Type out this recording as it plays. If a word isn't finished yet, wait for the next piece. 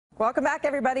Welcome back,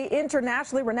 everybody.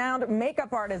 Internationally renowned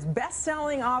makeup artist,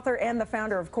 best-selling author, and the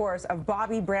founder, of course, of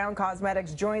Bobbi Brown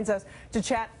Cosmetics joins us to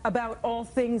chat about all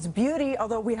things beauty,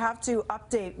 although we have to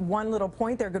update one little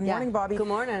point there. Good morning, Bobbi. Good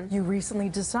morning. You recently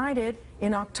decided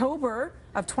in October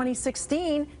of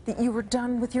 2016 that you were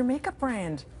done with your makeup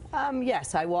brand.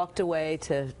 Yes, I walked away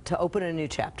to open a new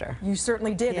chapter. You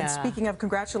certainly did. Yeah. And speaking of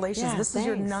congratulations, this is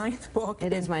your 9th book.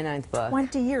 It is my 9th book.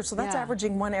 20 years, so that's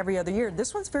averaging one every other year.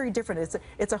 This one's very different.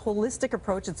 It's a holistic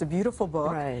approach. It's a beautiful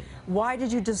book. Right. Why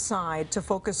did you decide to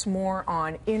focus more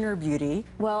on inner beauty?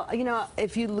 Well, you know,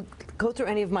 if you go through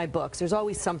any of my books, there's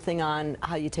always something on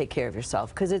how you take care of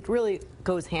yourself, because it really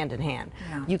goes hand in hand.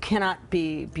 Yeah. You cannot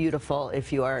be beautiful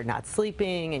if you are not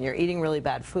sleeping and you're eating really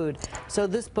bad food. So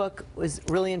this book was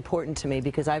really important to me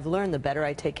because I've learned the better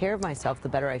I take care of myself, the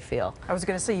better I feel. I was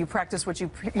going to say, you practice what you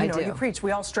preach.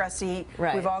 We all stress eat.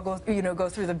 Right. We've all go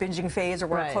through the binging phase, or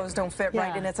where our clothes don't fit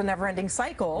right, and it's a never-ending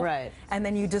cycle. Right. And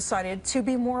then you decided to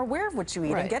be more aware of what you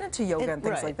eat and get into yoga and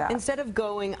things like that. Instead of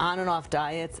going on and off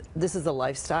diets, this is a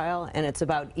lifestyle, and it's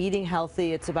about eating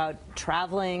healthy, it's about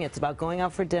traveling, it's about going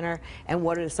out for dinner, and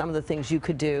what are some of the things you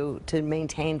could do to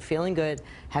maintain feeling good,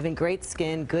 having great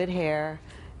skin, good hair.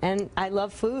 And I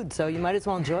love food, so you might as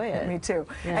well enjoy it. Me too.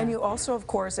 Yeah. And you also, of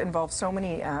course, involve so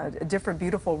many different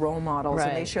beautiful role models,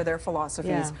 and they share their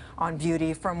philosophies on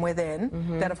beauty from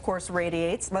within that, of course,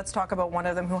 radiates. Let's talk about one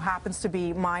of them, who happens to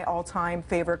be my all-time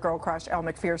favorite girl crush, Elle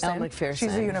Macpherson. Elle Macpherson.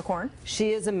 She's a unicorn.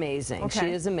 She is amazing. Okay.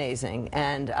 She is amazing.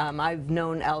 And I've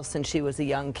known Elle since she was a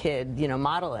young kid, you know,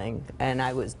 modeling, and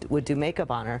I would do makeup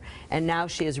on her. And now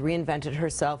she has reinvented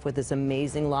herself with this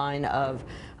amazing line of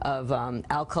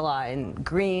alkaline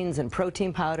greens and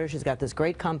protein powder. She's got this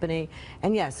great company.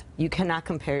 And yes, you cannot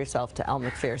compare yourself to Elle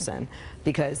Macpherson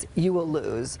because you will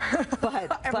lose.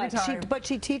 But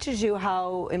she teaches you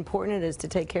how important it is to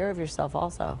take care of yourself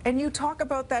also. And you talk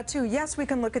about that too. Yes, we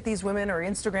can look at these women or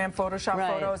Instagram Photoshop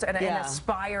photos and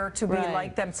aspire to be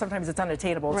like them. Sometimes it's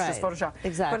unattainable. It's just Photoshop.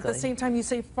 Exactly. But at the same time, you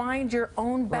say find your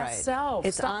own best self.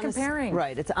 Stop comparing.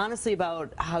 Right. It's honestly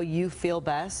about how you feel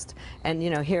best. And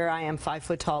you know, here I am 5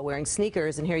 foot tall wearing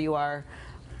sneakers, and here you are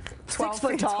 6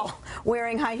 foot tall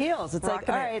wearing high heels. It's like,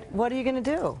 all right, what are you going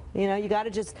to do? You know, you got to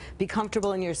just be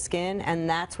comfortable in your skin, and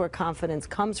that's where confidence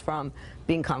comes from,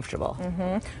 being comfortable.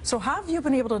 So how have you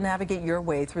been able to navigate your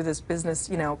way through this business,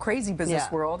 you know, crazy business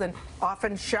world, and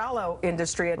often shallow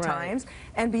industry at times,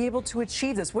 and be able to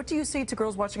achieve this? What do you say to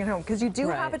girls watching at home? Because you do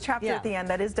have a chapter at the end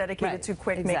that is dedicated to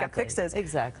quick makeup fixes.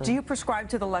 Exactly. Do you prescribe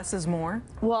to the less is more?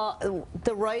 Well,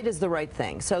 the right is the right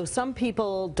thing. So some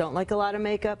people don't like a lot of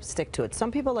makeup, stick to it.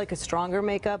 Some people like a stronger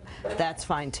makeup, that's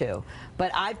fine too.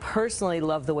 But I personally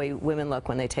love the way women look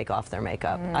when they take off their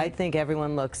makeup. I think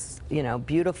everyone looks, you know,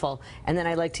 beautiful. And then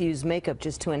I like to use makeup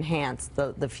just to enhance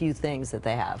the few things that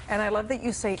they have. And I love that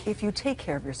you say, if you take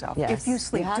care of yourself, if you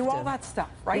sleep, do all that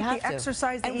stuff, right? The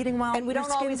exercise, the eating well, and we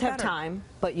don't always have time,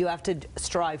 but you have to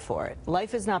strive for it.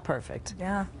 Life is not perfect.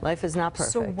 Yeah. Life is not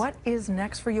perfect. So what is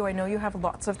next for you? I know you have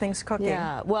lots of things cooking.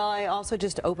 Yeah. Well, I also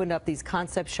just opened up these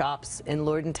concept shops in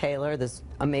Lord & Taylor, this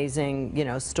amazing, you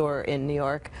know, store in New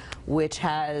York, which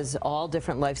has all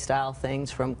different lifestyle things,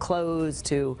 from clothes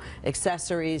to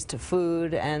accessories to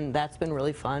food, and that's been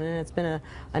really fun, and it's been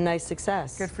a nice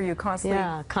success. Good for you.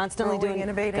 Constantly doing,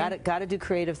 innovating. Got to do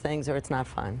creative things, or it's not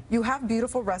fun. You have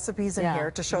beautiful recipes in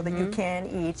here to show that you can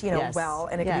eat, you know, well,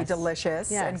 and it can be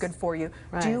delicious and good for you.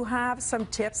 Do you have some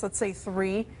tips? Let's say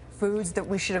 3 foods that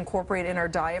we should incorporate in our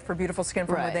diet for beautiful skin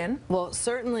from within? Well,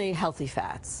 certainly healthy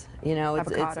fats. You know,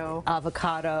 it's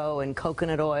avocado and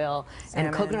coconut oil. Salmon.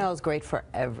 And coconut oil is great for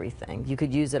everything. You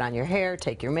could use it on your hair,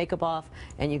 take your makeup off,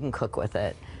 and you can cook with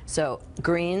it. So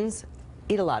greens,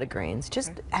 eat a lot of greens.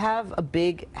 Just have a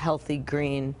big, healthy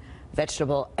green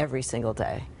vegetable every single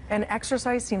day. And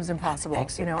exercise seems impossible.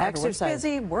 You know, everyone's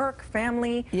busy, work,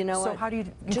 family. You know, so how do you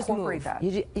incorporate that?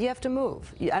 You have to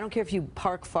move. I don't care if you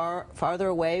park farther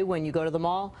away when you go to the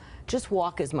mall. Just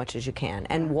walk as much as you can,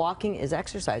 and walking is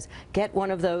exercise. Get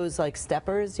one of those like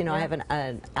steppers. You know, I have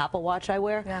an Apple Watch I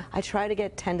wear. I try to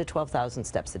get 10 to 12,000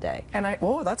 steps a day. And that's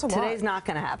a lot. Today's not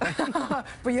going to happen.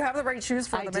 But you have the right shoes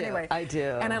for them anyway. I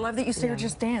do. And I love that you say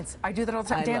just dance. I do that all the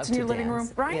time. Dance in your living room,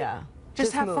 right? Yeah.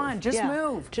 Just have fun. Just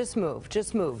move. Just move.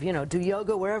 Just move. You know, do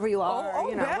yoga wherever you are.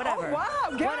 You know, whatever. Oh,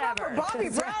 wow. Give it up for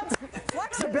Bobbi Brown's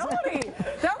flexibility.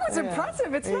 That was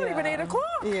impressive. It's not even 8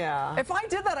 o'clock. Yeah. If I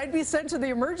did that, I'd be sent to the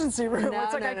emergency room.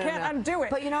 It's like I can't undo it.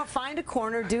 But you know, find a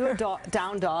corner, do a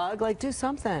down dog, like do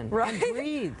something. Right. And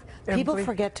breathe. People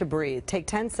forget to breathe. Take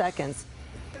 10 seconds.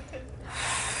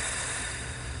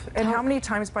 And how many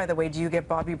times, by the way, do you get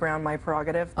Bobbi Brown, My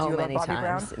Prerogative? Do you many love Bobbi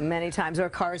times. Brown? Many times. Or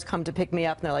cars come to pick me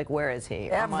up and they're like, where is he?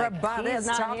 Everybody's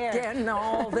talking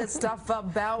all this stuff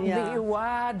about me.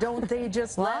 Why don't they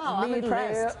just let me I'm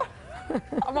impressed. live?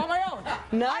 I'm on my own.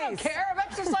 Nice. I don't care. I'm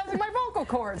exercising my vocal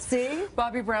cords. See?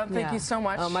 Bobbi Brown, thank you so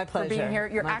much my for being here.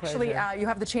 You're actually, you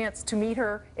have the chance to meet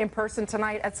her in person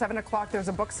tonight at 7 o'clock. There's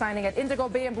a book signing at Indigo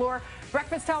Bay and Bloor,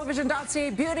 breakfasttelevision.ca,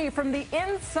 Beauty from the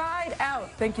Inside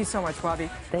Out. Thank you so much, Bobbi.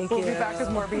 Thank you. We'll be back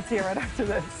with more BT right after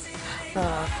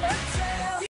this.